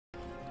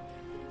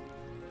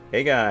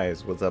Hey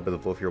guys, what's up?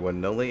 It's Volf here, one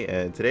and only,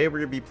 and today we're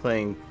going to be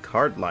playing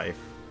Cardlife,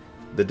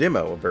 the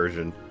demo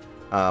version.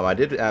 I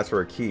did ask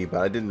for a key, but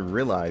I didn't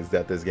realize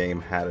that this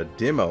game had a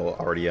demo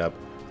already up,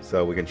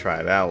 so we can try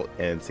it out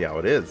and see how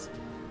it is.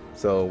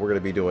 So we're going to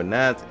be doing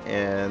that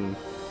and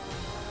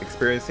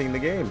experiencing the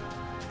game.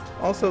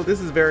 Also, this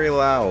is very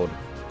loud,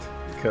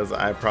 because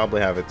I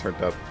probably have it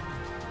turned up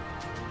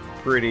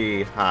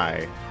pretty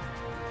high.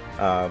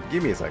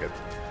 Give me a second.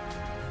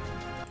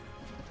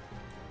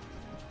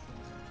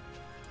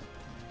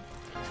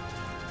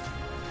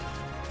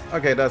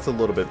 Okay, that's a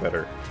little bit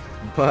better.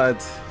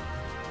 But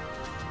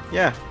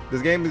yeah,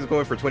 this game is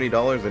going for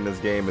 $20, and this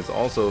game is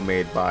also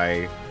made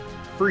by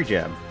Free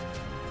Jam.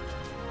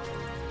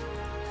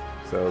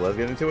 So let's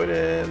get into it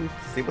and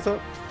see what's up.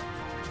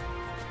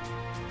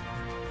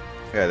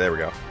 Yeah, there we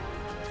go.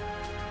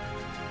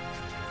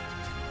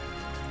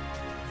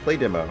 Play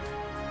demo.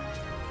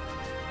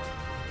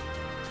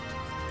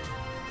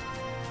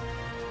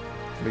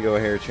 Let me go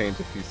here and change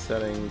a few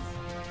settings.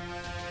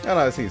 Oh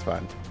no, it seems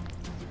fine.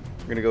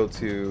 We're gonna go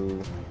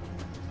to...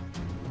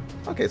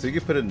 Okay, so you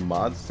can put in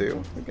mods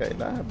too. Okay,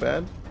 not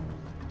bad.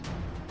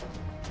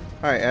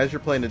 Alright, as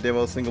you're playing the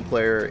demo, single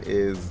player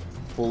is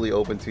fully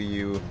open to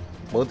you.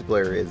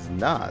 Multiplayer is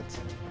not.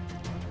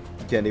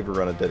 You can't even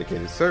run a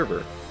dedicated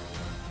server.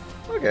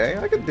 Okay,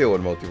 I can deal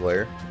with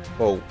multiplayer.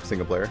 Oh,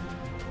 single player.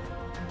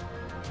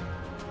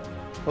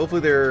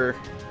 Hopefully there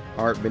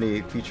aren't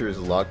many features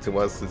locked to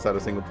us inside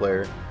of single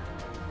player.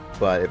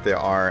 But if there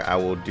are, I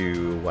will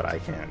do what I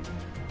can.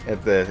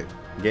 If the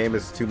game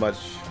is too much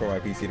for my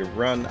PC to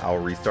run, I'll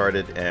restart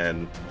it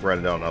and run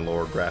it on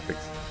lower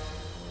graphics,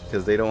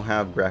 because they don't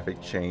have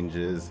graphic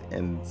changes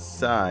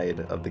inside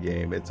of the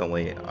game. It's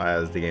only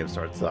as the game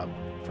starts up,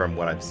 from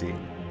what I've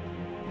seen.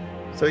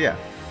 So yeah,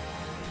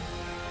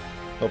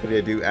 hopefully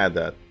they do add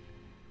that.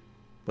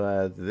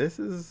 But this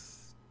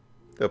is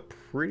a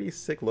pretty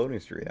sick loading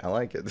screen. I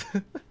like it.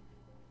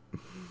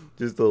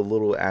 Just a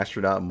little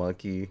astronaut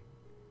monkey.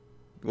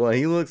 Well,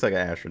 he looks like an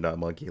astronaut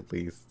monkey at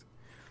least.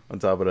 On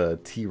top of the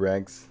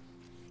T-Rex,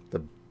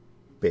 the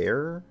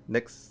bear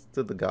next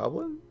to the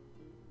goblin.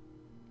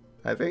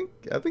 I think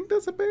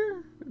that's a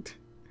bear.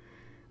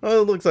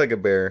 Oh, it looks like a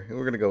bear.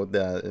 We're gonna go with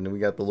that. And then we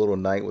got the little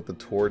knight with the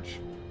torch,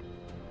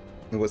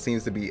 and what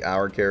seems to be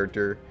our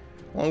character,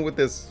 along with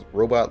this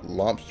robot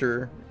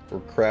lobster or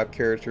crab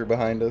character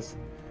behind us.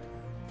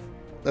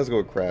 Let's go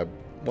with crab.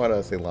 Why did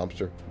I say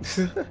lobster?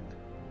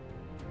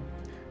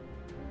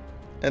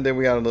 And then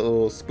we got a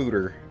little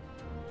Spooter.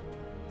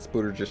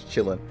 Spooter just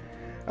chilling.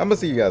 I'm gonna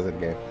see you guys in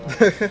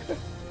the game.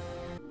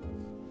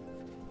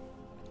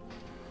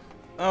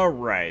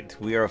 Alright,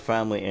 we are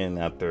finally in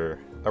after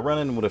a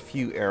run-in with a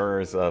few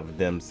errors of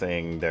them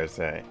saying there's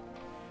a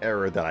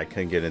error that I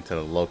couldn't get into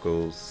the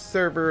local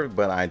server,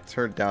 but I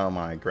turned down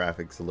my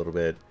graphics a little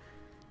bit,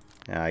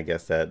 and I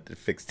guess that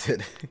fixed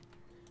it.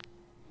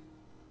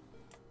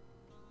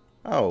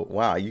 Oh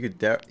wow, you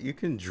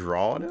can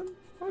draw them?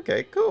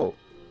 Okay, cool.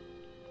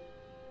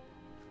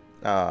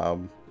 Huh.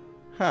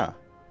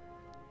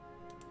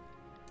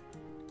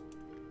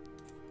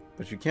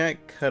 But you can't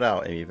cut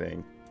out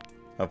anything,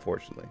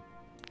 unfortunately.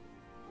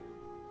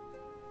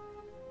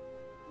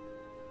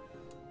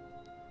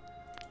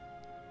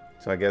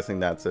 So I'm guessing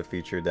that's a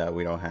feature that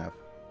we don't have.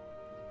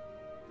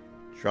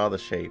 Draw the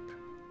shape.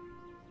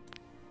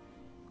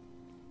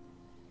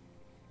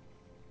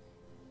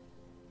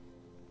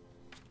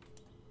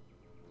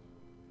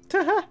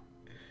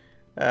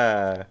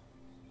 uh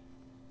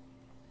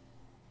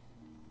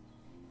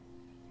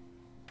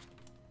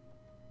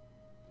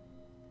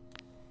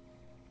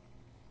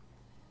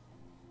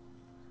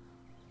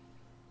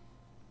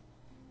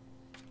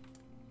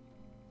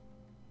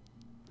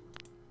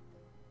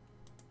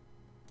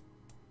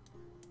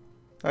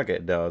Okay,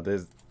 no,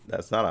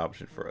 that's not an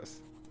option for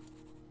us.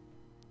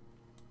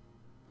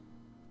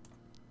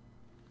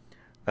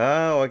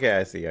 Oh, okay,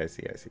 I see.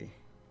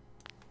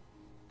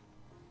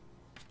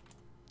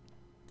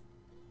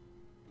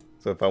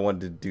 So if I wanted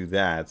to do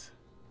that...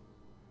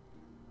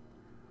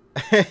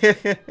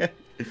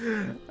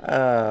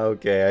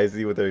 okay, I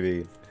see what they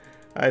mean.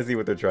 I see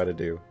what they're trying to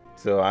do.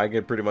 So I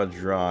can pretty much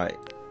draw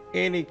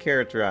any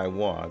character I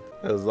want,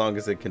 as long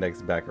as it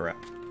connects back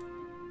around.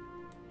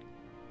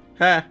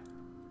 Ha!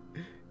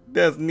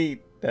 That's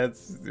neat.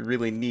 That's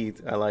really neat.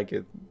 I like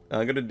it.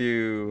 I'm gonna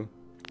do...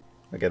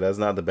 Okay, that's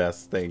not the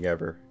best thing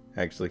ever,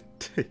 actually.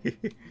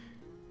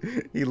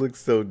 He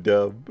looks so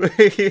dumb.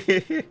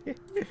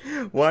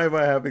 Why am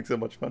I having so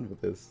much fun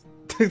with this?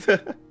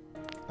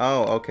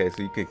 Oh, okay,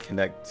 so you can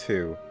connect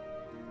two.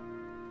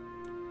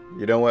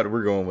 You know what?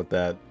 We're going with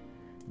that.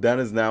 That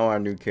is now our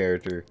new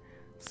character.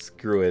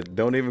 Screw it.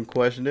 Don't even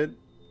question it.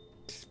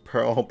 It's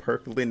all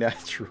perfectly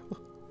natural.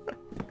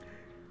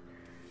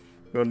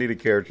 We don't need a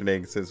character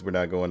name since we're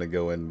not going to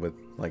go in with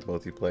like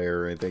multiplayer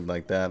or anything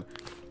like that.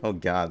 Oh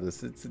god, the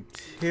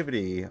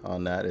sensitivity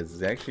on that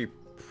is actually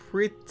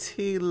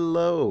pretty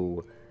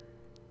low.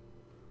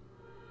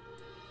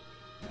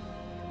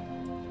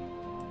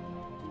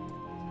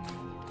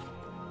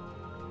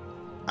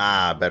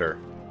 Ah, better.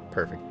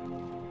 Perfect.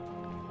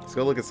 Let's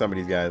go look at some of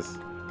these guys.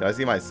 Can I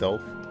see myself?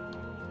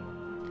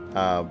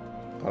 Hold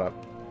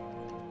up.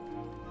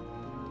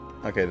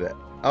 Okay,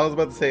 I was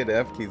about to say the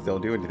F keys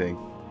don't do anything.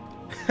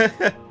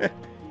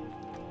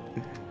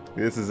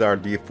 This is our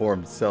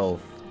deformed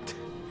self.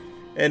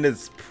 And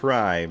its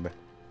prime.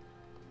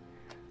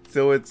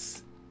 So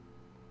it's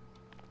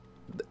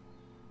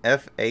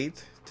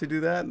F8 to do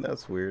that?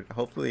 That's weird.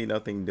 Hopefully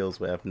nothing deals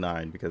with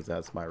F9 because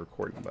that's my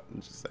recording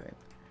button, just saying.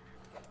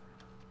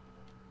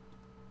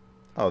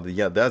 Oh,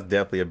 yeah, that's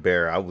definitely a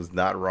bear. I was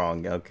not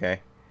wrong. Okay.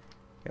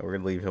 Yeah, we're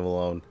gonna leave him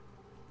alone.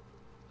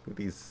 Look at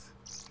these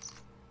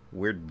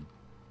weird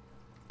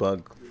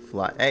bug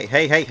fly. Hey,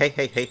 hey, hey, hey,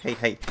 hey, hey, hey,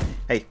 hey.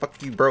 Hey,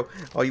 fuck you, bro.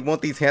 Oh, you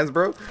want these hands,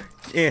 bro?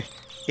 Eh,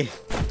 eh,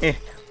 eh.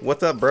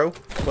 What's up, bro?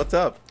 What's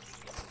up?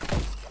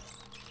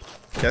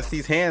 That's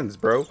these hands,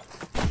 bro.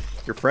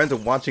 Your friends are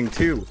watching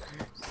too.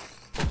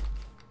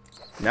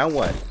 Now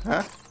what?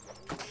 Huh?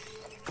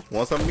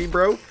 Want some of me,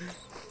 bro?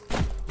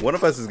 One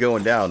of us is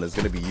going down. It's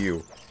gonna be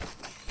you.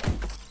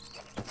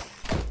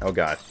 Oh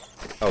god.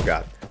 Oh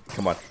god.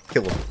 Come on.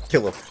 Kill him.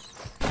 Kill him.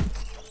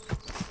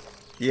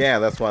 Yeah,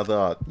 that's what I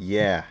thought.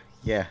 Yeah.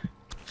 Yeah.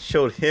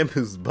 Showed him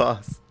who's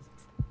boss.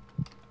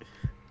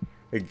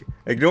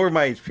 Ignore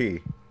my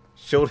HP.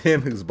 Showed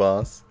him who's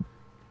boss.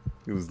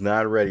 He was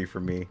not ready for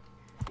me.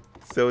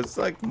 So it's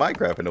like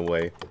Minecraft in a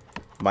way.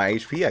 My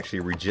HP actually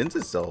regens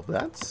itself.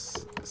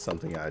 That's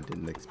something I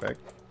didn't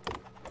expect.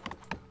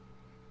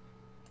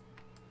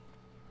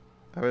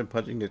 I've been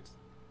punching it.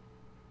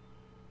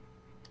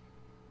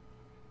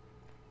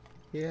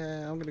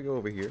 Yeah, I'm gonna go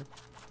over here.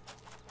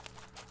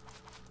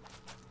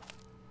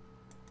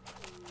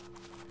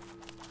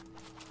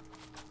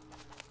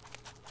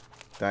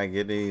 Did I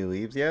get any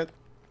leaves yet?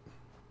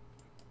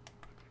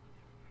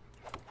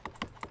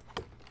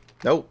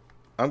 Nope.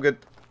 I'm good.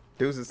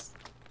 Deuces.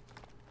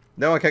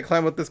 No, I can't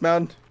climb up this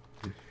mountain.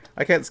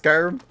 I can't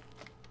Skyrim.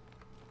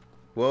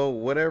 Well,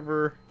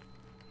 whatever.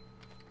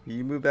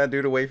 You move that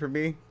dude away from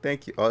me?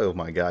 Thank you. Oh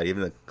my god,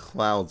 even the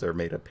clouds are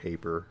made of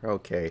paper.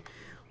 Okay.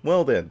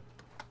 Well then.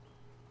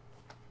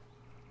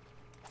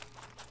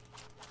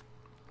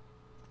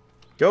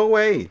 Go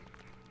away!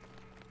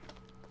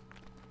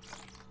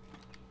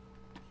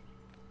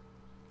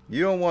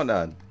 You don't want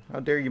none. How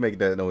dare you make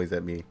that noise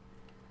at me?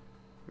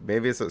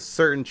 Maybe it's a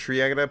certain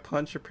tree I gotta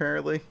punch,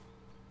 apparently.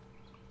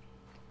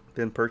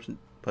 Been punching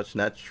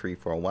that tree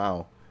for a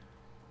while.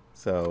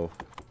 So,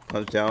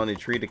 punch down a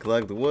tree to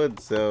collect the wood,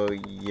 so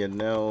you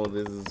know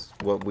this is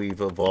what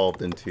we've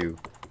evolved into.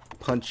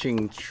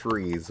 Punching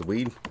trees.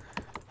 We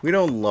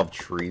don't love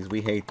trees,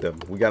 we hate them.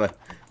 We gotta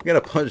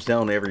punch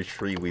down every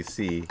tree we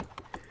see.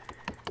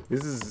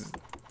 This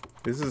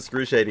is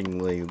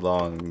excruciatingly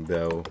long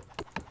though.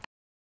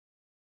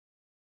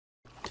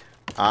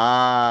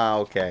 Ah,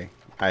 okay.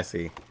 I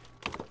see.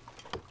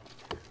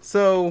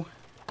 So,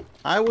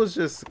 I was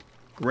just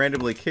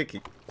randomly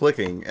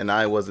clicking and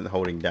I wasn't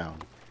holding down.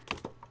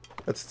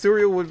 A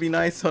tutorial would be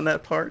nice on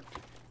that part.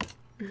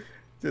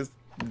 Just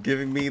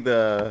giving me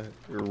the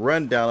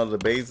rundown of the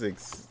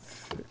basics.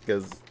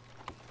 Because,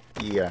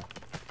 yeah.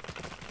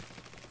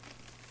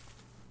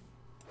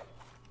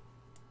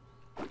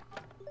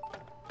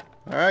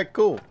 Alright,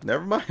 cool.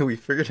 Never mind. We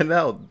figured it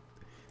out.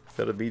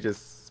 Instead of me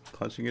just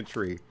punching a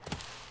tree.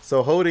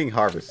 So holding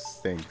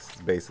harvest things,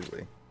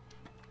 basically.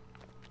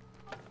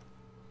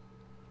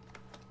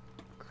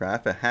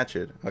 Craft a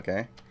hatchet.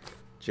 Okay.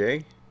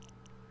 J.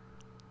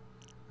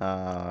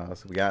 So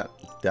we got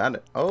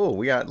that. Oh,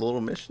 we got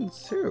little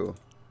missions too.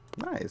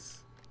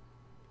 Nice.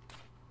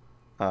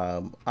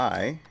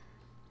 I.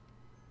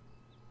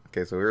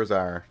 Okay, so here's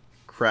our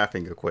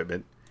crafting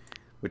equipment,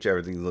 which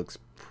everything looks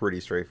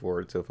pretty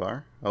straightforward so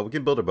far. Oh, we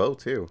can build a boat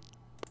too.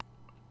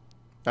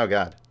 Oh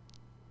god.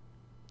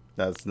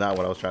 That's not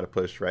what I was trying to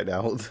push right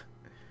now.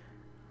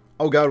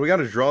 Oh god, we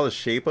gotta draw the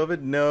shape of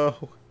it?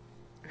 No.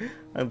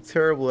 I'm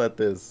terrible at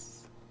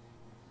this.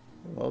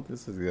 Well,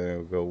 this is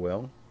gonna go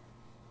well.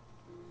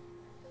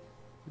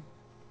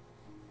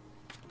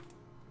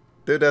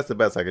 Dude, that's the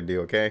best I can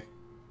do, okay?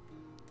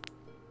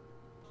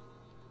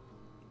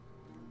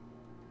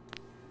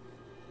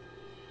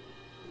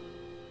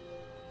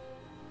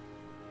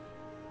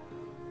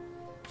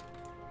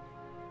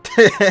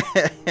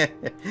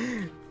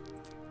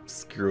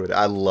 Screw it.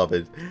 I love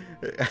it.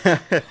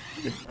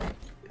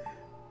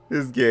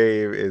 This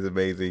game is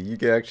amazing. You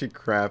can actually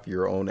craft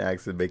your own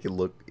axe and make it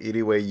look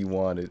any way you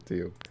want it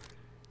to.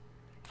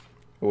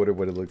 I wonder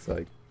what it looks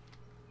like.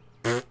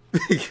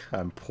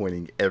 I'm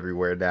pointing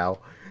everywhere now.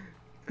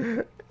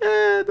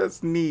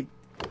 That's neat.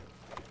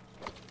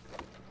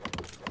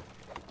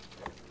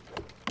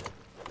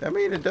 I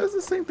mean, it does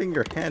the same thing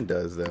your hand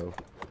does, though.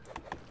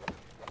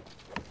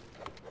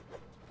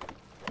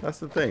 That's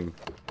the thing.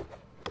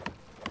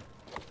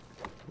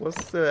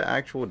 What's the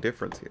actual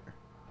difference here?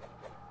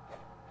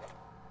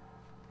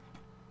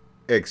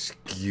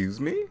 Excuse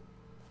me?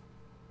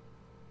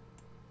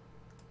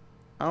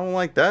 I don't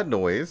like that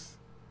noise.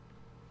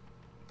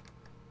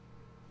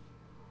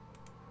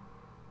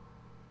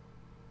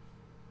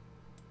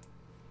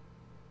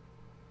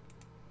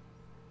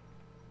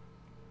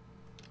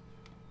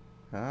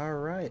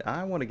 Alright,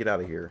 I want to get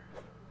out of here.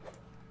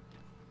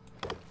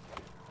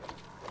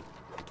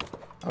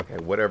 Okay,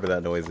 whatever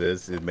that noise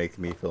is, it makes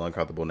me feel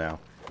uncomfortable now.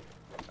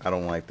 I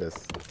don't like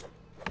this.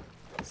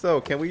 So,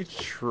 can we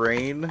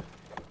train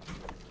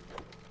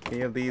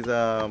any of these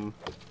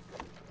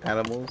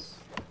animals?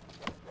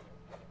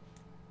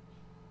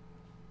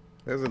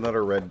 There's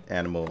another red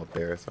animal up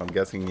there, so I'm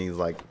guessing he's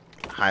like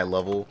high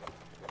level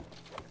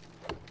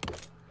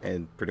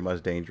and pretty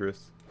much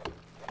dangerous.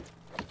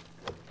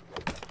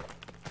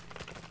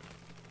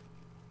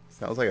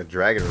 Sounds like a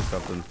dragon or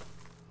something.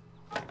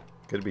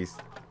 Could be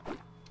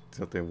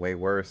something way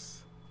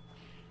worse.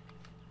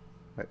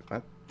 Wait,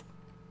 what?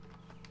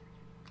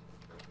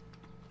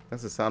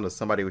 That's the sound of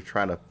somebody who's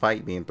trying to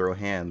fight me and throw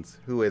hands.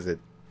 Who is it?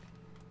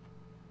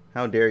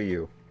 How dare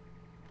you?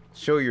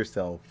 Show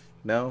yourself.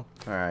 No?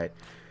 Alright.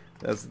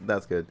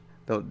 That's good.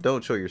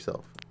 Don't show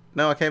yourself.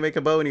 No, I can't make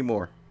a bow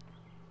anymore.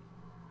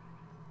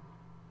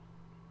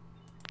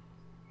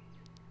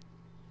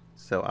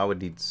 So I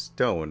would need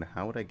stone.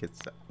 How would I get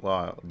stone?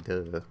 Well,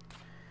 duh.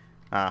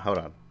 Hold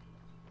on.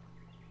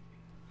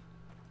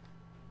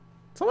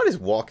 Somebody's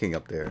walking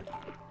up there.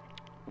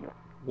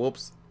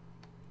 Whoops.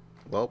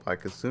 Well, I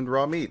consumed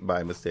raw meat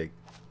by mistake.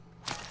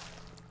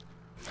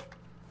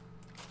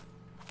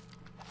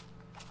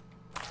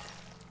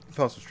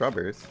 Found some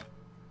strawberries.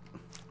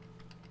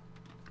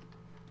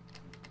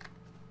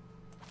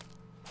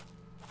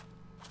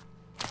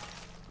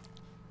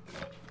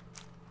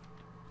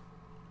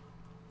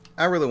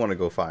 I really want to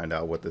go find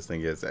out what this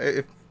thing is.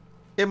 It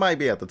might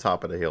be at the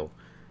top of the hill.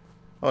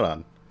 Hold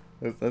on.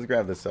 Let's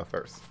grab this stuff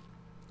first.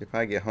 If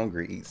I get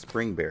hungry, eat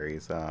spring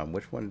berries.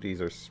 Which one of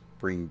these are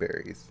spring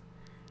berries?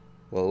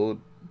 Well, it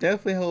would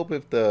definitely help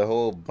if the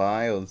whole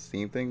bio and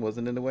steam thing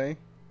wasn't in the way.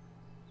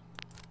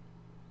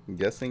 I'm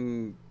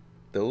guessing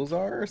those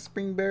are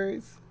spring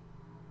berries?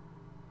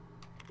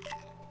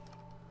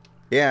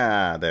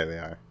 Yeah, there they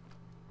are.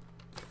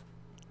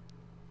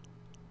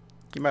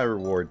 Give my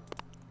reward.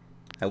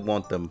 I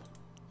want them.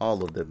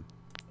 All of them.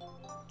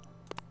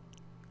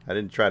 I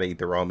didn't try to eat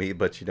the raw meat,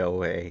 but you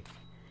know, hey,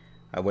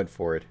 I went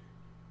for it.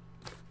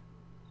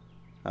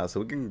 So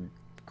we can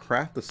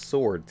craft the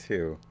sword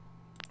too.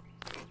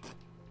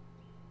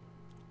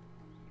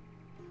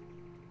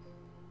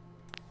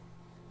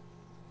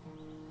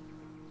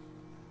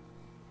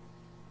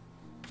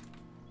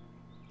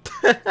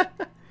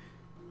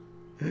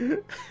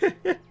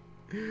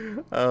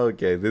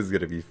 Okay, this is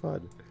gonna be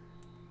fun.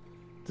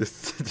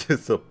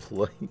 Just a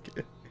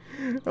plank.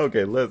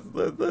 Okay,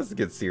 let's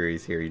get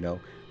serious here. You know,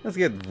 let's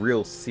get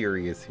real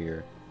serious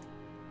here.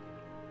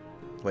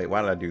 Wait,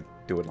 why did I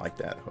do it like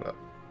that? Hold up.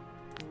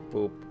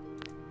 Boop,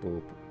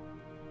 boop,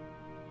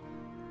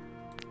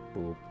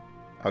 boop.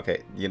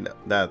 Okay, you know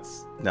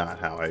that's not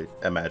how I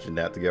imagined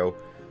that to go.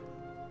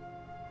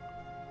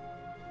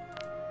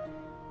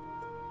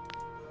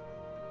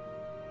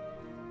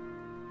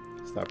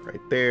 Stop right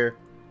there.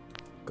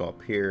 Go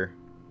up here.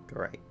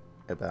 Go right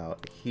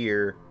about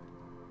here.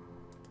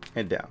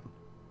 And down.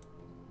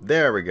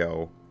 There we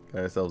go.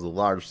 Got ourselves a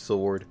large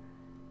sword.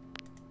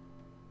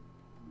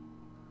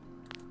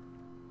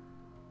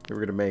 We're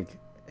gonna make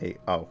a...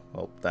 Oh,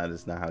 well, that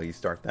is not how you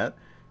start that.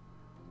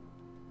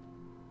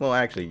 Well,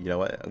 actually, you know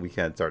what? We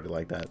can't start it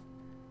like that.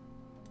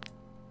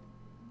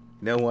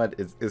 You know what?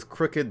 It's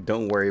crooked.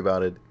 Don't worry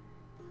about it.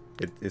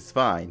 It's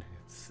fine.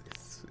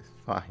 It's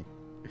fine.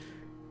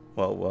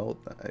 Well,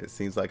 it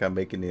seems like I'm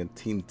making the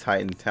Teen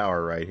Titan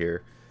Tower right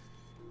here.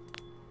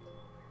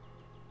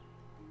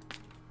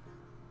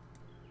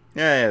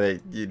 Yeah,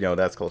 you know,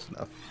 that's close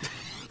enough.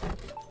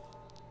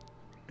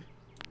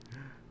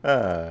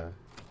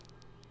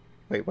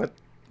 Wait, what?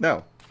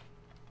 No.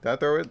 Did I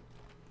throw it?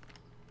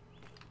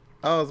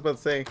 Oh, I was about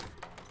to say.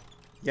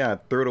 Yeah, I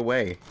threw it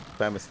away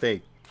by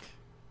mistake.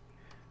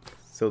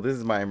 So this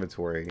is my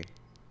inventory.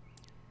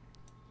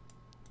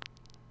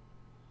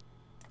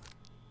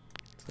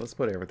 So let's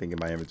put everything in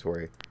my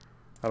inventory.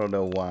 I don't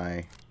know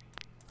why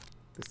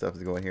this stuff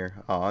is going here.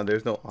 Oh,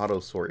 there's no auto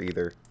sort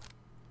either.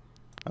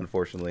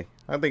 Unfortunately.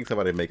 I think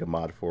somebody would make a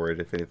mod for it,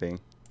 if anything.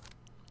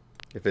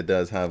 If it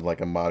does have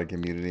like a modded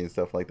community and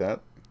stuff like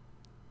that.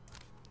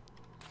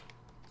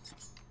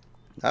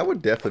 I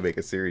would definitely make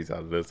a series out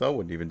of this. I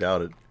wouldn't even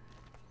doubt it.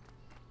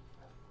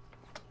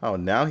 Oh,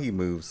 now he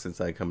moves since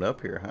I come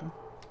up here, huh?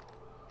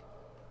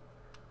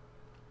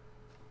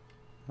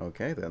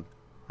 Okay, then.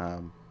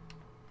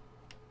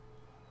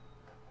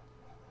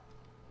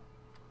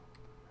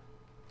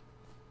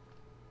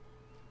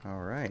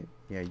 Alright.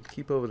 Yeah, you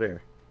keep over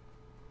there.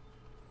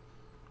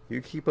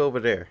 You keep over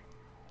there.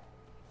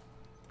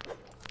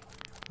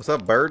 What's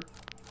up, bird?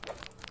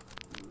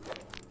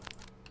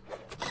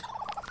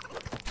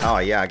 Oh,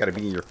 yeah, I gotta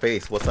be in your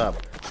face. What's up?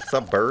 What's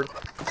up, bird?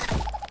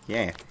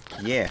 Yeah,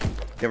 yeah.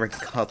 Never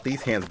caught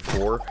these hands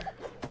before.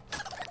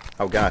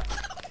 Oh, God.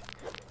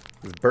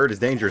 This bird is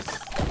dangerous.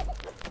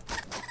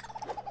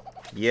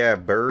 Yeah,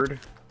 bird.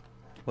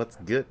 What's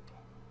good?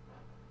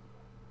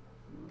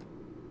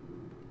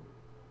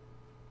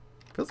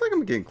 Feels like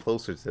I'm getting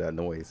closer to that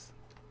noise.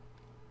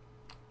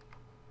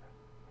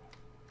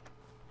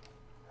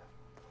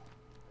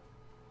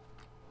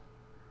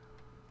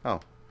 Oh,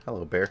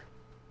 hello, bear.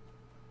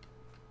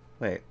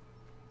 Wait.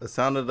 The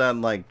sound of that,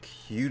 like,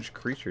 huge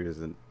creature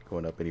isn't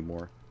going up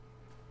anymore.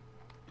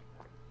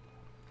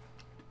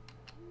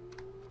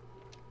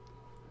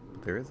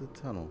 There is a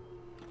tunnel.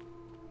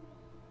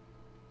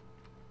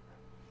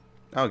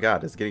 Oh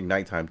god, it's getting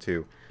nighttime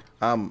too.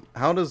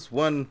 How does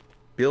one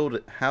build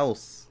a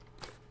house?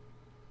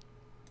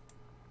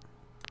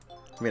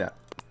 I mean,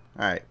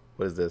 alright,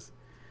 what is this?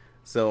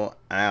 So,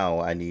 now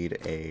I need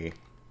a...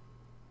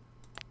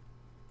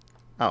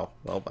 Oh,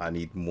 well, I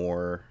need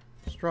more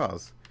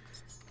straws,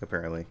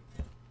 apparently.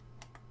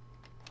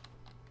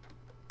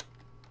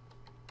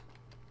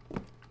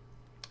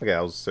 Okay,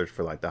 I'll search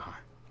for, like, the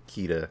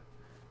key to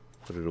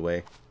put it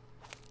away.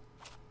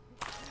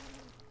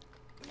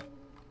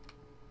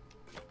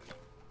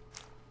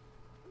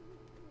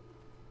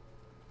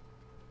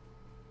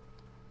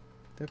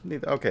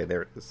 Definitely, okay,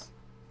 there it is.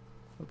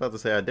 I was about to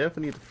say, I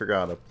definitely need to figure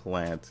out a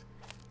plant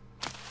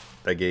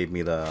that gave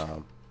me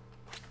the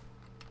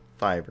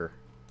fiber.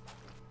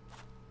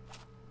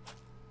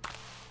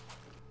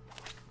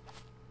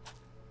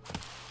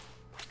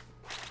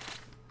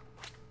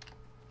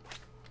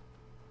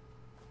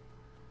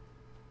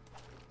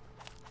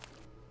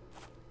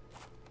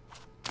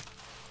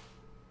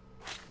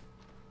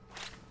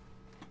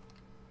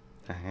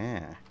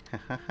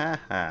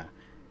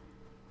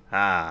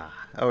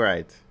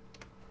 Alright.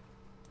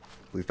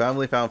 We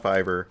finally found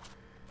fiber,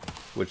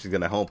 which is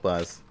going to help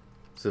us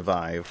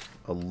survive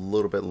a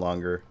little bit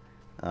longer.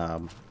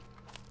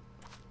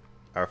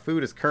 Our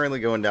food is currently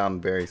going down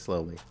very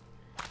slowly.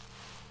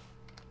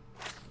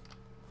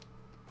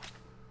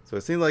 So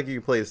it seems like you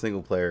can play a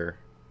single player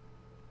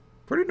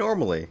pretty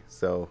normally.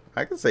 So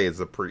I can say it's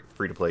a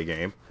free-to-play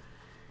game.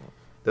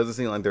 Doesn't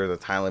seem like there's a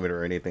time limit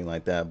or anything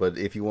like that. But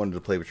if you wanted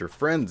to play with your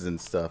friends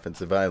and stuff and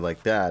survive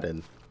like that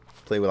and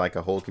play with like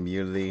a whole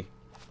community,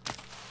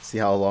 see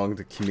how long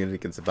the community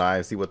can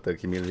survive, see what the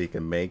community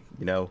can make,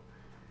 you know,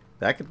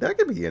 that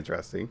could be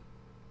interesting.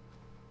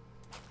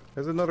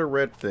 There's another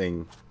red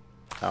thing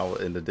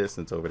out in the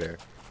distance over there.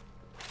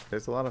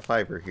 There's a lot of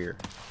fiber here.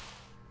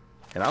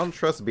 And I don't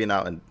trust being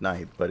out at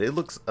night, but it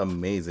looks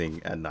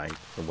amazing at night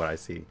from what I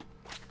see.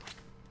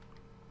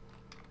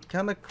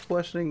 Kind of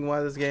questioning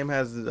why this game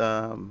has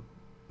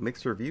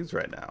mixed reviews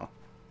right now.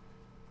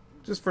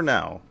 Just for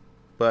now.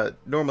 But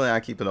normally I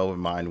keep an open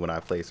mind when I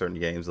play certain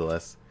games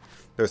unless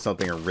there's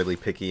something I'm really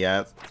picky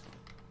at.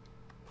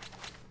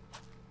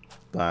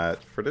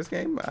 But for this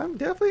game, I'm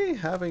definitely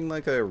having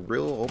like a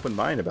real open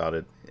mind about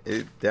it.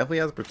 It definitely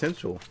has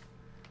potential.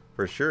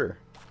 For sure.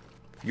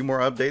 A few more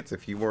updates, a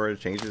few more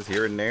changes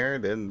here and there,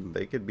 then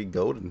they could be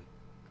golden.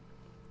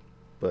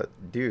 But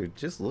dude,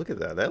 just look at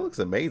that. That looks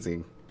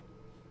amazing.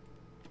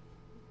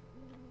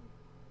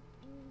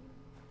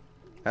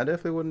 I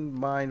definitely wouldn't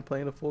mind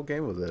playing a full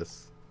game of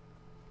this.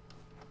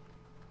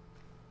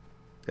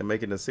 And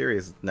making it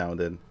serious now and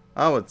then.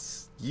 Oh,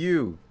 it's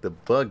you, the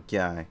bug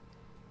guy.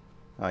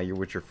 You're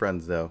with your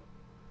friends, though.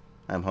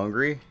 I'm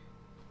hungry.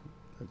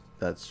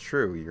 That's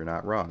true. You're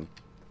not wrong.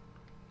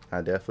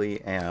 I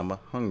definitely am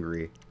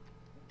hungry.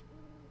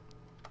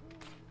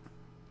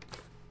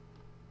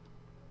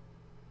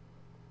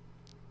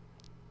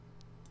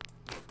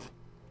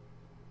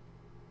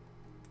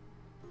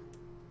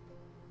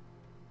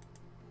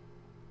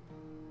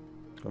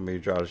 Want me to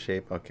draw the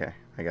shape? Okay,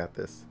 I got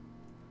this.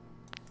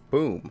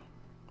 Boom.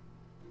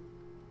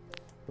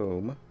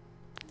 Boom.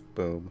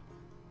 Boom.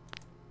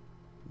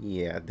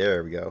 Yeah,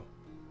 there we go.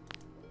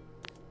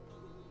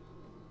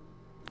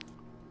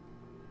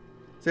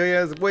 So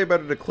yeah, it's way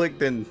better to click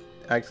than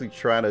actually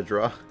try to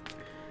draw.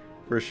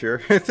 For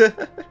sure.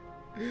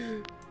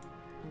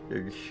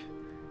 You're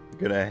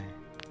gonna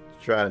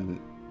try to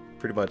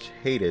pretty much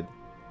hate it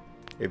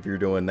if you're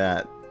doing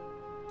that.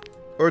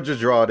 Or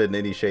just draw it in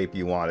any shape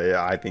you want.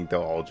 I think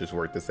they'll all just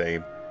work the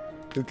same.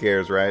 Who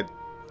cares, right?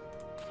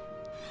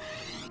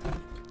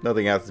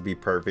 Nothing has to be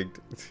perfect.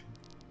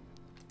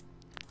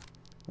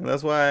 And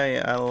that's why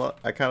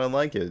I kind of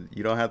like it.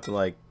 You don't have to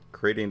like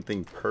create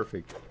anything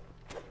perfect.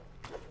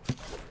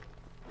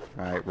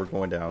 Alright, we're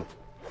going down.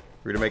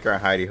 We're gonna make our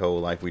hidey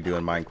hole like we do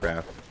in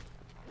Minecraft.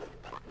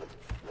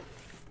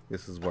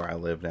 This is where I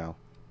live now.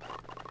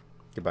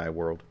 Goodbye,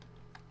 world.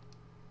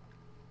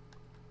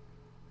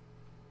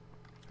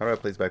 How do I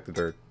place back the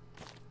dirt?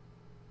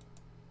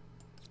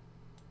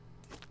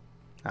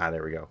 Ah,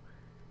 there we go.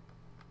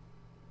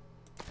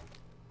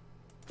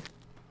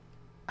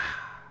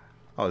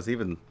 Oh, it's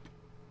even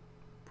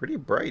pretty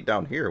bright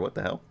down here. What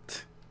the hell?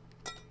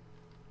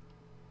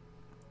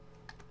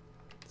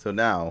 So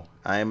now,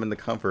 I am in the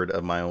comfort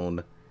of my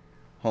own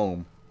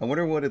home. I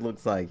wonder what it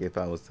looks like if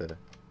I was to...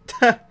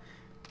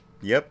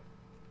 Yep.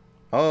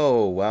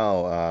 Oh,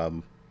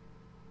 wow.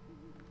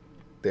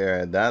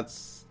 There,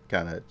 that's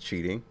kind of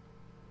cheating.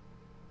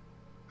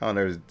 Oh,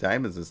 there's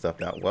diamonds and stuff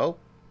now. Well,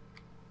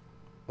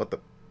 what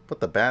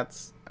the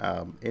bats?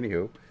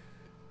 Anywho,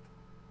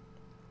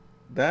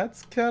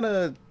 that's kind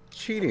of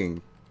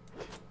cheating,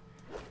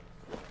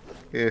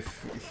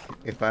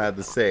 if I had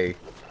to say.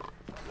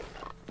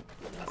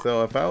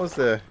 So if I was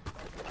to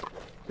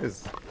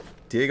just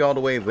dig all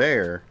the way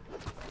there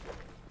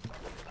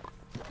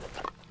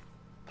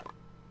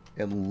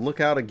and look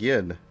out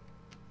again.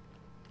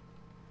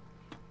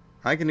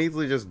 I can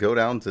easily just go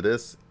down to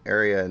this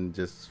area and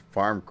just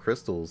farm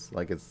crystals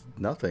like it's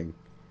nothing.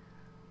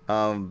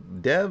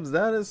 Devs,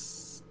 that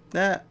is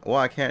that. Well,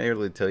 I can't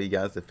really tell you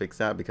guys to fix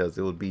that because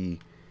it would be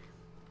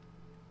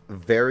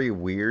very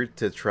weird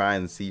to try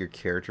and see your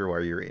character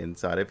while you're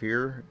inside of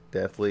here.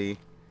 Definitely,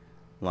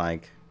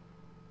 like,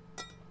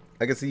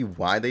 I can see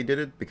why they did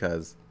it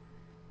because,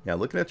 yeah,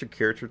 looking at your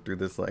character through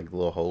this like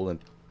little hole in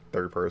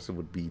third person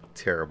would be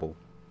terrible.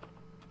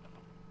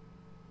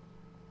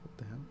 What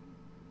the hell?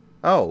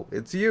 Oh,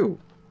 it's you.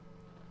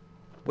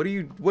 What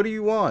do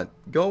you want?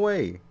 Go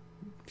away.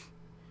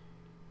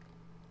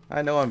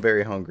 I know I'm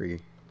very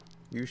hungry.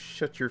 You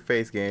shut your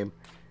face, game.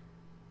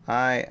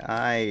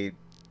 I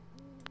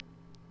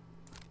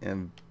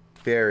am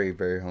very,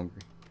 very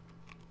hungry.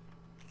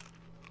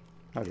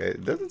 Okay,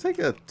 it doesn't take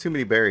too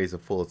many berries to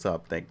fill us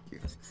up, thank you.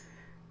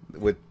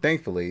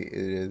 Thankfully, it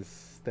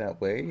is that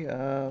way.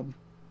 So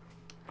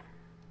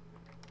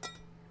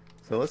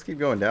let's keep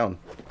going down.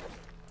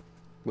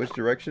 Which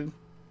direction?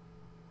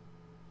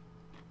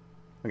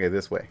 Okay,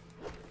 this way.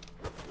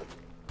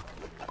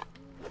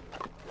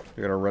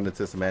 We're gonna run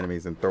into some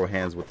enemies and throw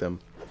hands with them.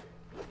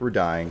 We're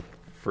dying,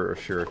 for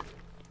sure.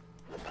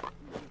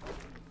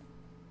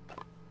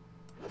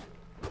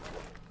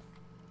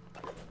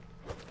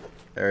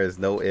 There is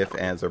no ifs,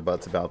 ands, or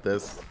buts about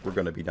this. We're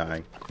gonna be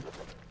dying.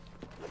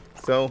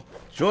 So,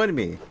 join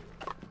me.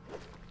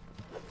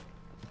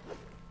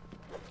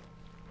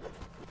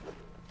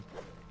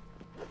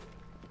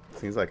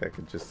 Seems like I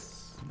could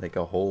just make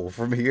a hole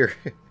from here.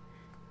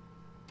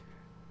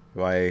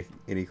 Am I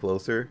any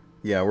closer?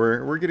 Yeah,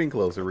 we're getting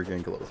closer. We're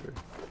getting closer.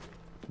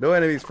 No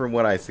enemies from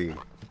what I see.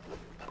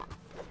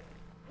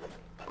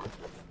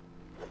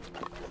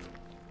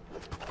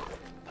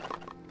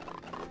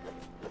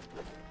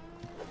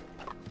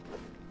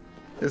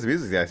 This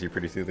music's actually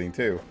pretty soothing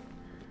too.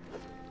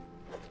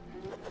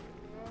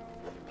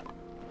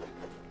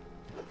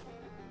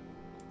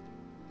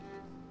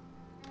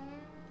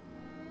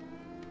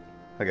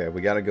 Okay,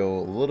 we gotta go a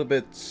little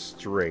bit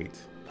straight.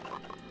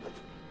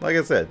 Like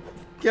I said,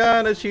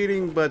 kinda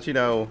cheating, but you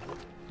know,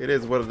 it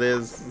is what it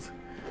is.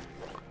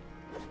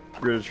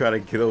 We're gonna try to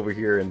get over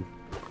here and...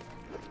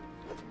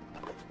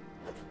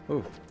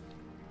 Ooh.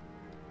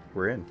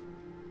 We're in.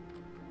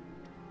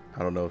 I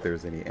don't know if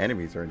there's any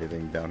enemies or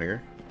anything down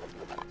here.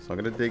 So I'm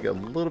gonna dig a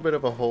little bit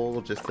of a hole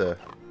just to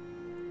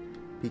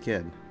peek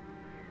in.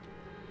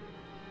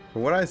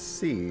 From what I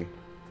see,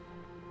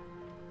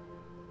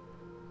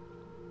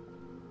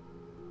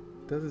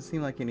 doesn't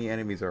seem like any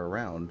enemies are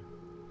around.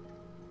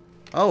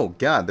 Oh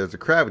god, there's a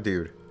crab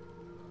dude.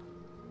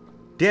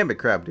 Damn it,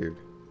 crab dude.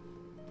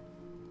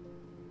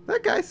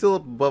 That guy's still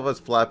up above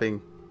us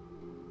flapping.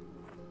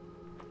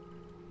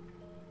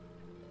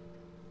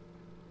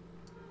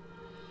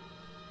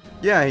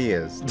 Yeah, he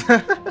is.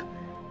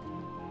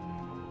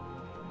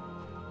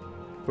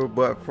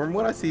 But from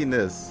what I see in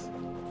this,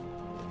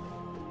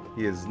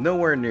 he is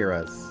nowhere near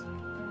us.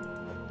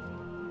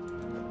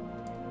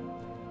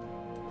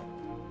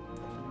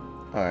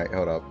 Alright,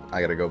 hold up.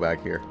 I gotta go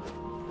back here.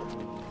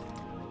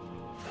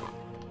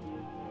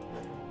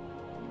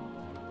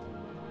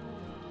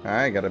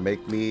 Alright, gotta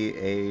make me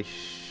a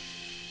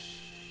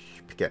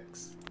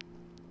pickaxe.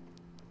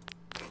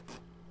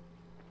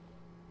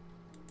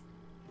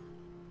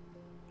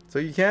 So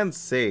you can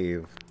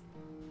save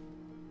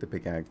the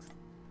pickaxe.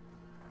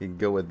 You can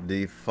go with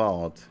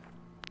default.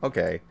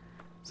 Okay.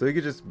 So you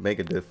could just make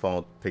a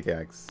default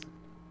pickaxe.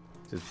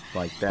 Just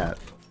like that.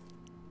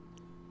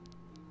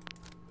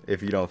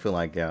 If you don't feel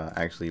like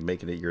actually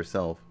making it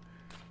yourself.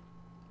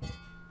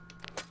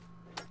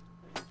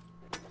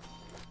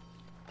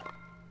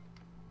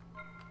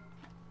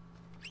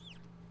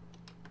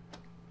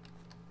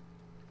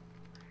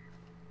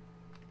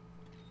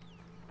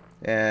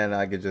 And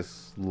I could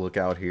just look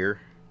out here.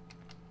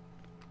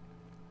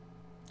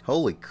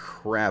 Holy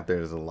crap,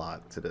 there's a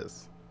lot to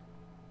this.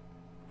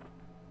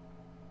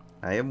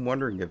 I am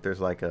wondering if there's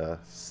like a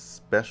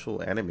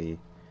special enemy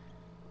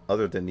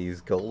other than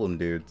these golem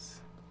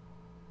dudes.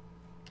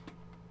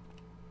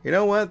 You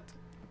know what?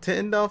 To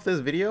end off this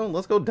video,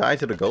 let's go die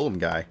to the golem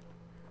guy.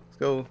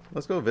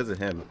 Let's go visit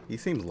him. He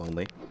seems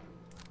lonely.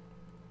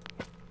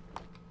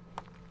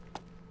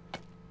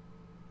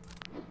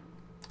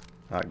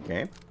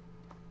 Game?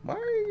 Why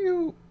are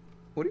you...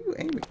 What are you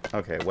aiming?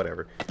 Okay,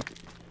 whatever.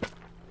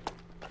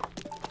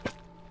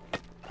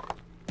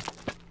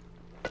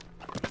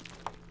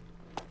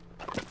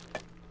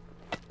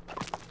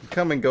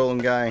 Coming,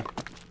 golem guy.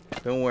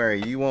 Don't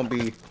worry, you won't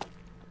be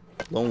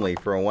lonely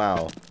for a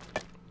while.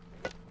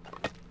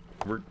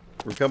 We're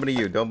coming to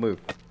you. Don't move.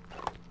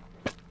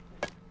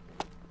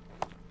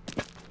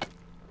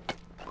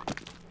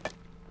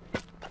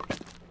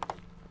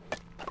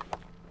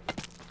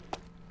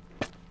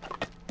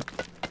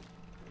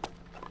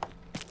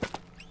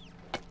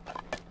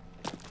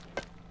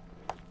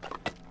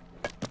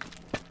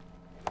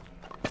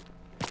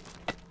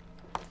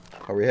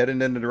 Are we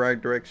heading in the right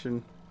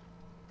direction?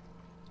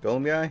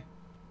 Golem guy?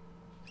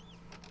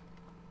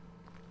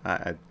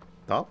 I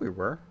thought we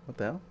were. What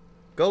the hell?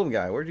 Golem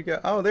guy, where'd you go?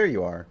 Oh, there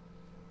you are.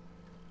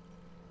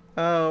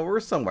 We're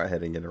somewhat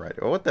heading in the right.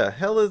 Oh, what the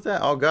hell is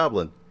that? Oh,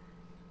 goblin.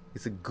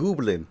 It's a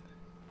goblin.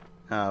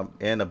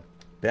 And a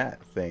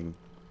bat thing.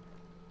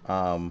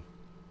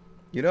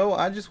 You know,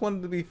 I just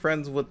wanted to be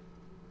friends with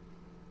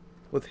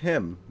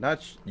him,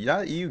 not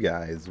you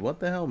guys. What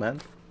the hell,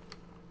 man?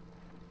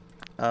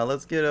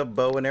 Let's get a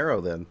bow and arrow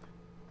then.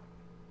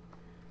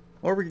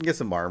 Or we can get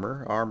some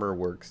armor. Armor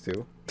works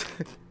too.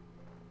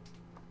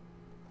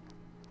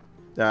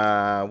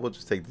 We'll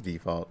just take the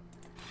default.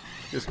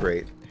 Just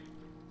great.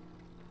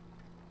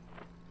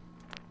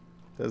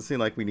 Doesn't seem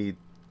like we need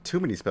too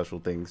many special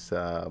things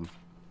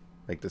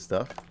like this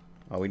stuff.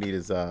 All we need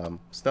is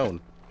stone.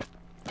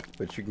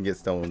 But you can get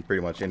stone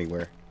pretty much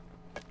anywhere.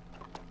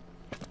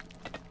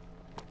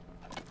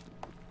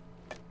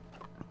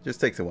 Just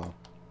takes a while.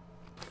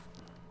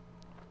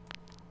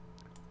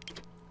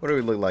 What do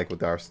we look like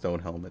with our stone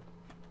helmet?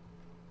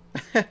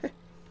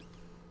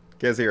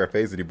 Can't see our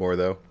face anymore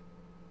though.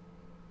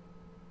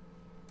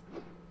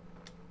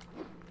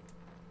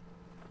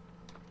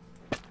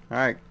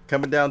 Alright,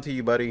 coming down to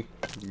you, buddy.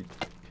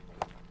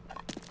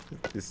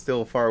 It's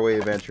still a far away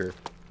adventure.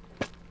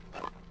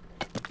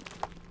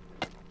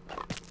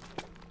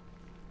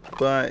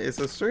 But it's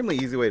an extremely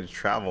easy way to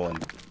travel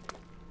and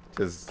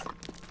just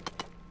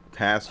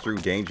pass through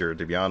danger,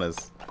 to be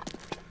honest.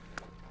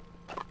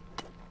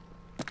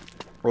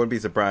 I wouldn't be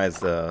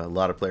surprised a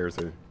lot of players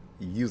are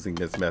using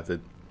this method.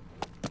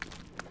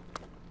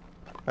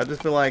 I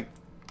just feel like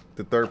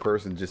the third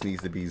person just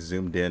needs to be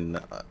zoomed in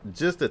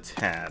just a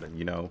tad,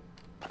 you know.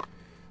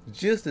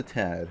 Just a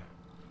tad.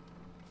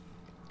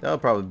 That'll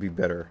probably be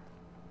better.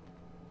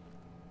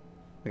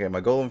 Okay, my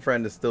golem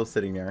friend is still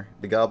sitting there.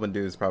 The goblin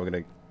dude is probably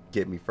going to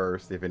get me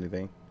first, if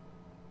anything.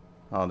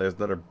 Oh, there's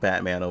another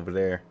Batman over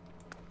there.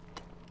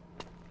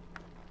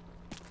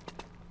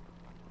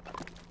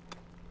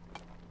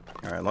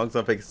 Alright, as long as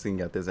I'm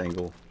fixing at this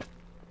angle,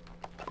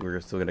 we're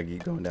still going to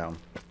keep going down.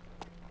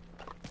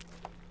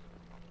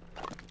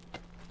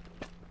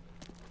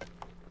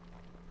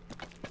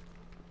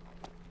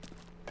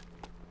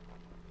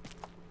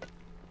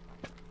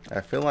 I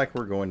feel like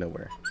we're going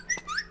nowhere.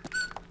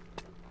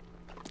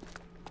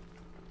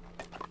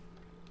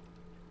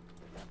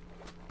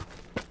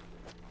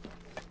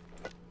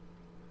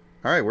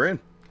 Alright, we're in.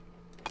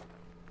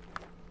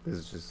 This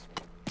is just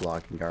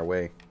blocking our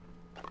way.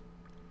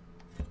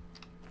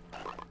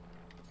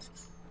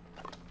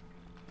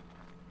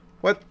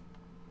 What?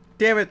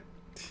 Damn it!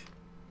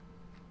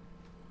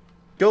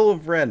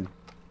 Golem friend,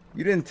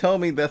 you didn't tell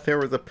me that there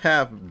was a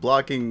path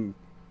blocking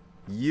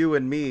you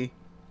and me.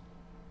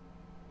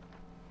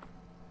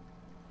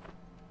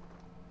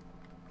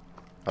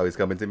 Oh, he's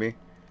coming to me.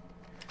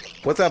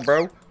 What's up,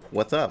 bro?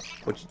 What's up?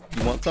 What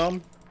you want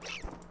some?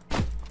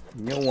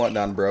 You don't want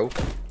none, bro.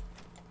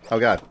 Oh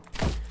god.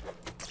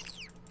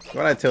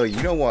 What I tell you,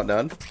 you don't want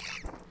none.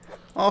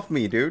 Off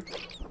me, dude.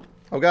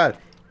 Oh god.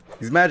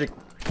 He's magic.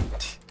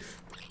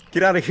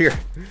 Get out of here.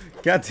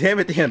 God damn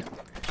it, imp.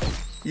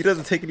 He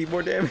doesn't take any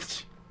more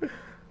damage.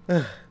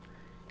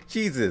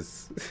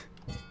 Jesus.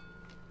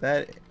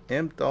 That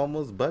imp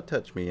almost butt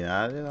touched me.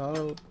 I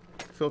don't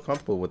feel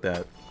comfortable with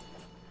that.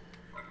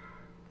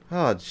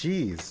 Oh,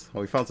 jeez.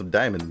 Oh, we found some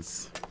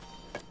diamonds.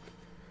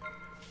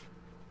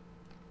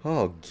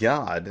 Oh,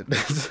 God.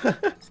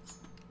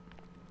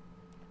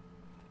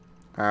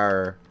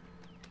 Our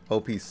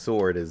OP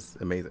sword is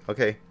amazing.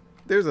 Okay,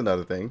 there's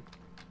another thing.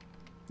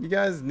 You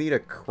guys need a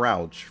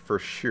crouch for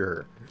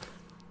sure.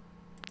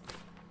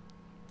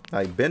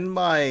 I bend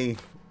my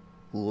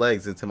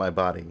legs into my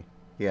body.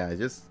 Yeah,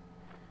 just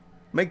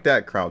make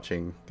that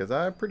crouching. Because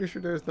I'm pretty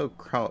sure there's no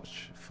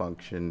crouch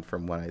function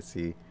from what I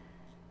see.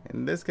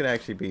 And this can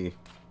actually be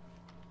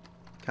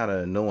kind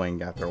of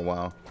annoying after a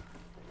while.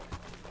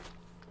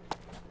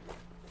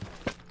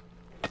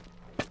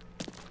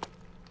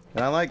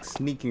 And I like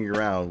sneaking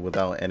around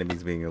without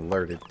enemies being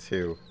alerted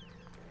too.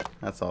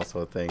 That's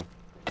also a thing.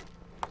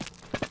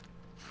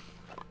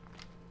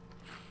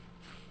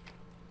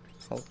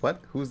 Oh,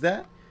 what? Who's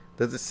that?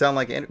 Does it sound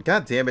like...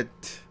 God damn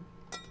it.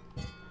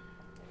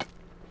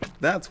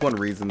 That's one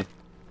reason.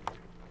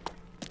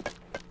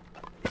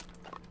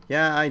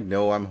 Yeah, I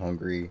know I'm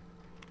hungry.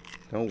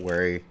 Don't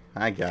worry.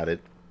 I got it.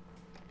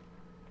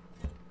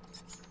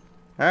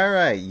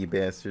 Alright, you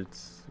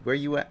bastards. Where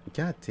you at?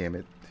 God damn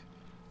it.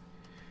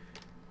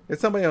 There's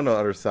somebody on the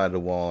other side of the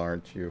wall,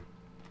 aren't you?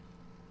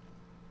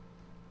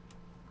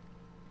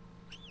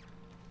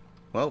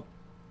 Well,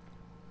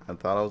 I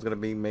thought I was going to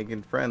be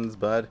making friends,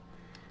 but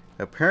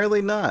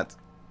apparently not.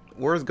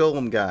 Where's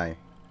Golem Guy?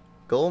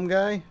 Golem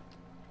Guy?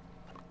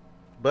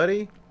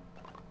 Buddy?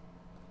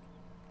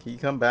 Can you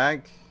come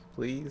back,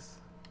 please?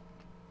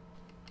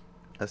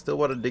 I still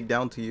want to dig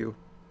down to you.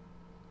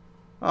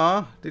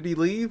 Aw, did he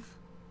leave?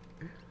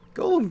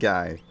 Golem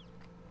Guy.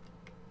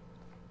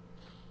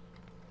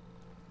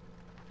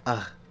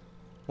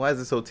 Why is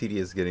it so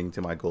tedious getting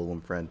to my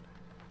golem friend?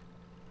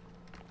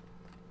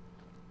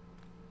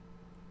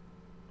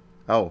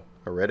 Oh,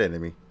 A red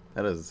enemy.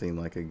 That doesn't seem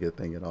like a good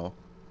thing at all.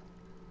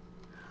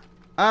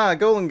 Ah,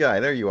 Golem Guy.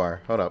 There you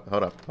are. Hold up,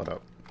 hold up, hold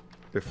up.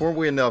 Before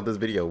we end up this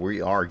video,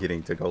 we are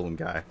getting to Golem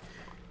Guy.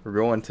 We're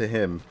going to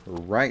him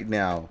right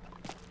now.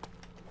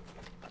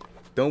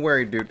 Don't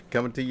worry, dude.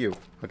 Coming to you.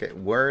 Okay,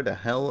 where the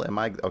hell am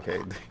I? Okay.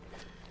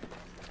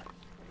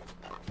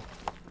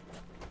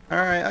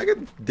 Alright, I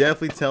could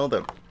definitely tell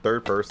that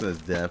third person is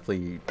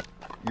definitely...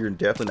 You're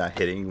definitely not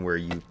hitting where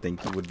you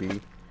think you would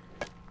be.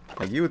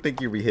 Like, you would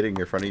think you'd be hitting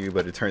in front of you,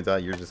 but it turns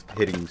out you're just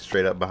hitting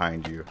straight up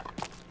behind you.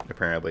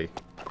 Apparently.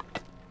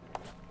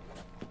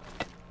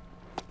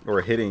 Or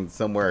hitting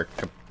somewhere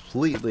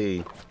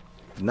completely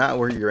not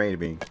where you're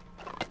aiming.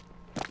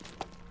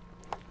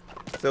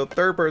 So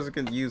third person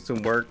can use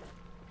some work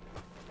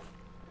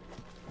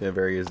in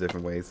various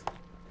different ways.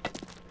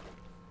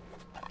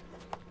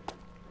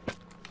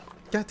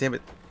 God damn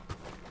it.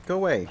 Go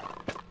away.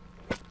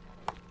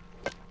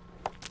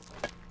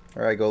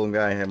 Alright, Golem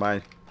Guy, am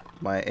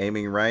I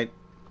aiming right?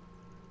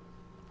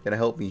 Gotta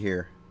help me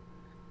here.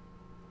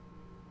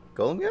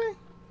 Golem Guy?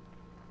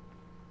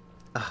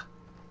 Ah.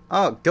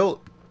 Oh, go.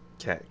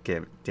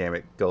 Damn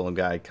it, Golem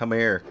Guy, come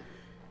here.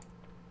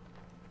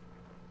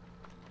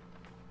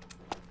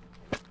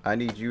 I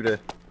need you to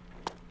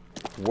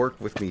work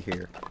with me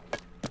here.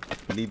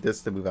 I need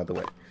this to move out the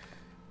way.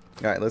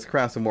 Alright, let's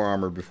craft some more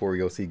armor before we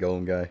go see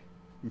Golem Guy.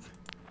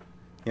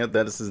 Yep,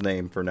 that is his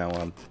name from now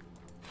on.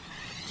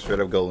 Straight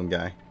up Golem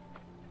Guy.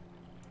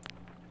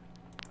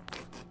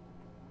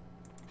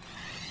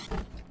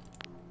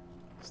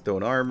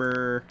 Stone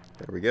armor.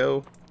 There we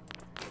go.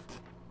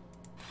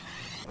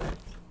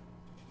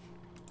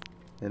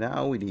 And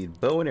now we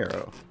need bow and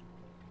arrow.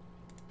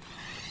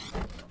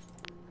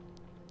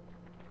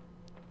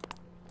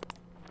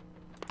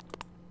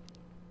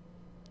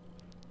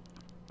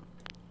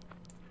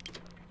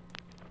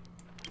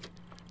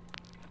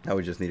 Now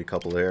we just need a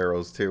couple of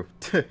arrows too.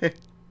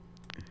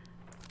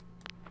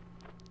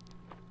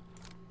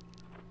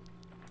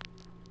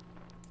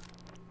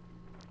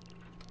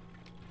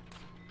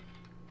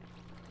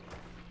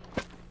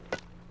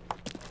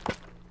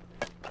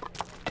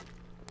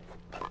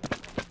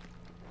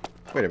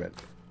 Wait a minute.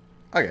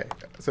 Okay,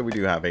 so we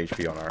do have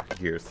HP on our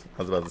gears.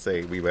 I was about to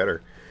say, we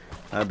better.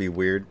 That'd be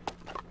weird.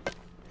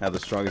 Have the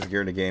strongest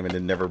gear in the game and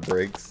it never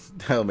breaks.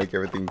 That'll make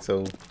everything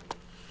so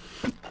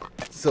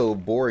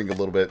boring a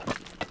little bit.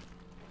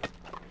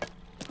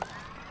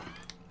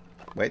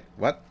 Wait,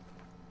 what?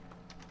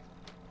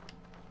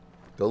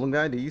 Golem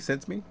Guy, do you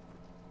sense me?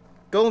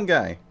 Golem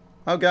Guy!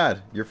 Oh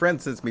god, your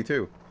friend sensed me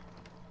too.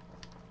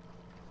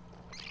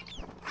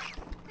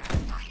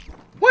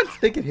 What?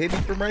 They can hit me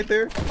from right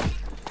there?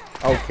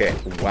 Okay,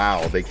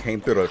 wow, they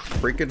came through the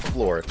freaking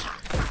floor.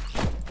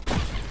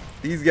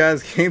 These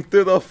guys came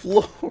through the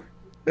floor.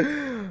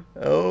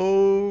 Okay.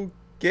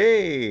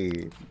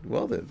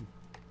 Well then.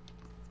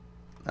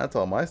 That's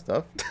all my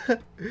stuff.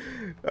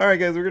 Alright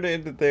guys, we're going to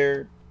end it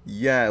there.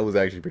 Yeah, it was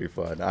actually pretty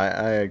fun.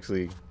 I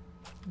actually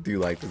do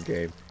like this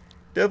game.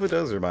 Definitely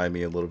does remind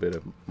me a little bit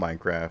of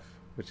Minecraft,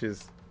 which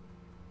is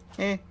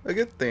a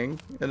good thing.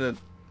 And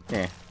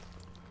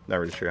not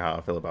really sure how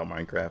I feel about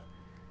Minecraft.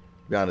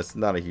 To be honest,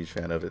 not a huge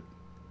fan of it.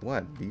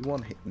 What? Do you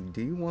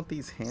want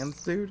these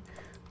hands, dude?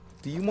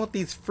 Do you want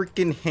these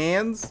freaking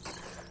hands?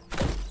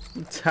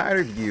 I'm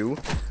tired of you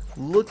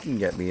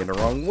looking at me in the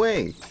wrong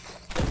way.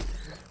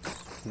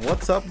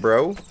 What's up,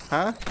 bro?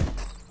 Huh?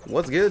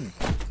 What's good?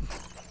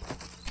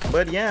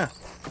 But yeah,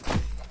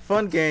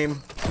 fun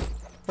game.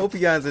 Hope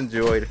you guys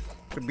enjoyed.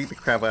 Gonna beat the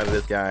crap out of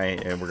this guy,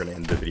 and we're gonna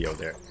end the video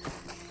there.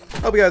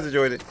 Hope you guys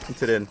enjoyed it.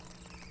 Until then,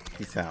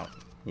 peace out.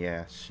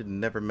 Yeah, should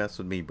never mess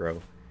with me,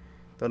 bro.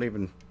 Don't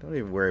even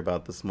worry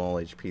about the small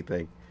HP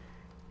thing.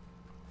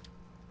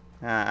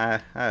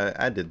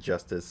 I did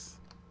justice.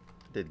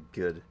 I did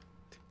good.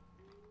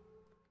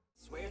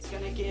 Swear it's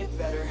gonna get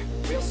better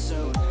real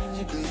soon.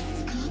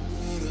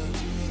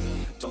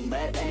 Don't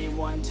let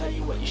anyone tell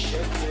you what you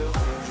should do.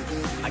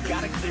 I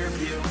got a clear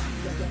view.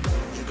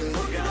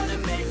 We're gonna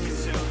make it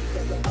soon.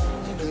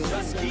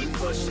 Just keep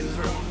pushing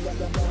through.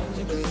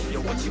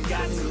 You're what you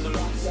got to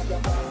lose.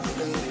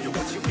 You're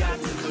what you got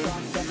to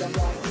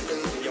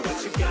lose. You're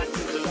what you got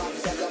to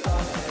lose.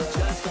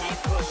 Just keep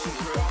pushing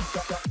through.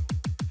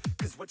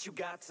 'Cause what you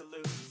got to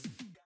lose.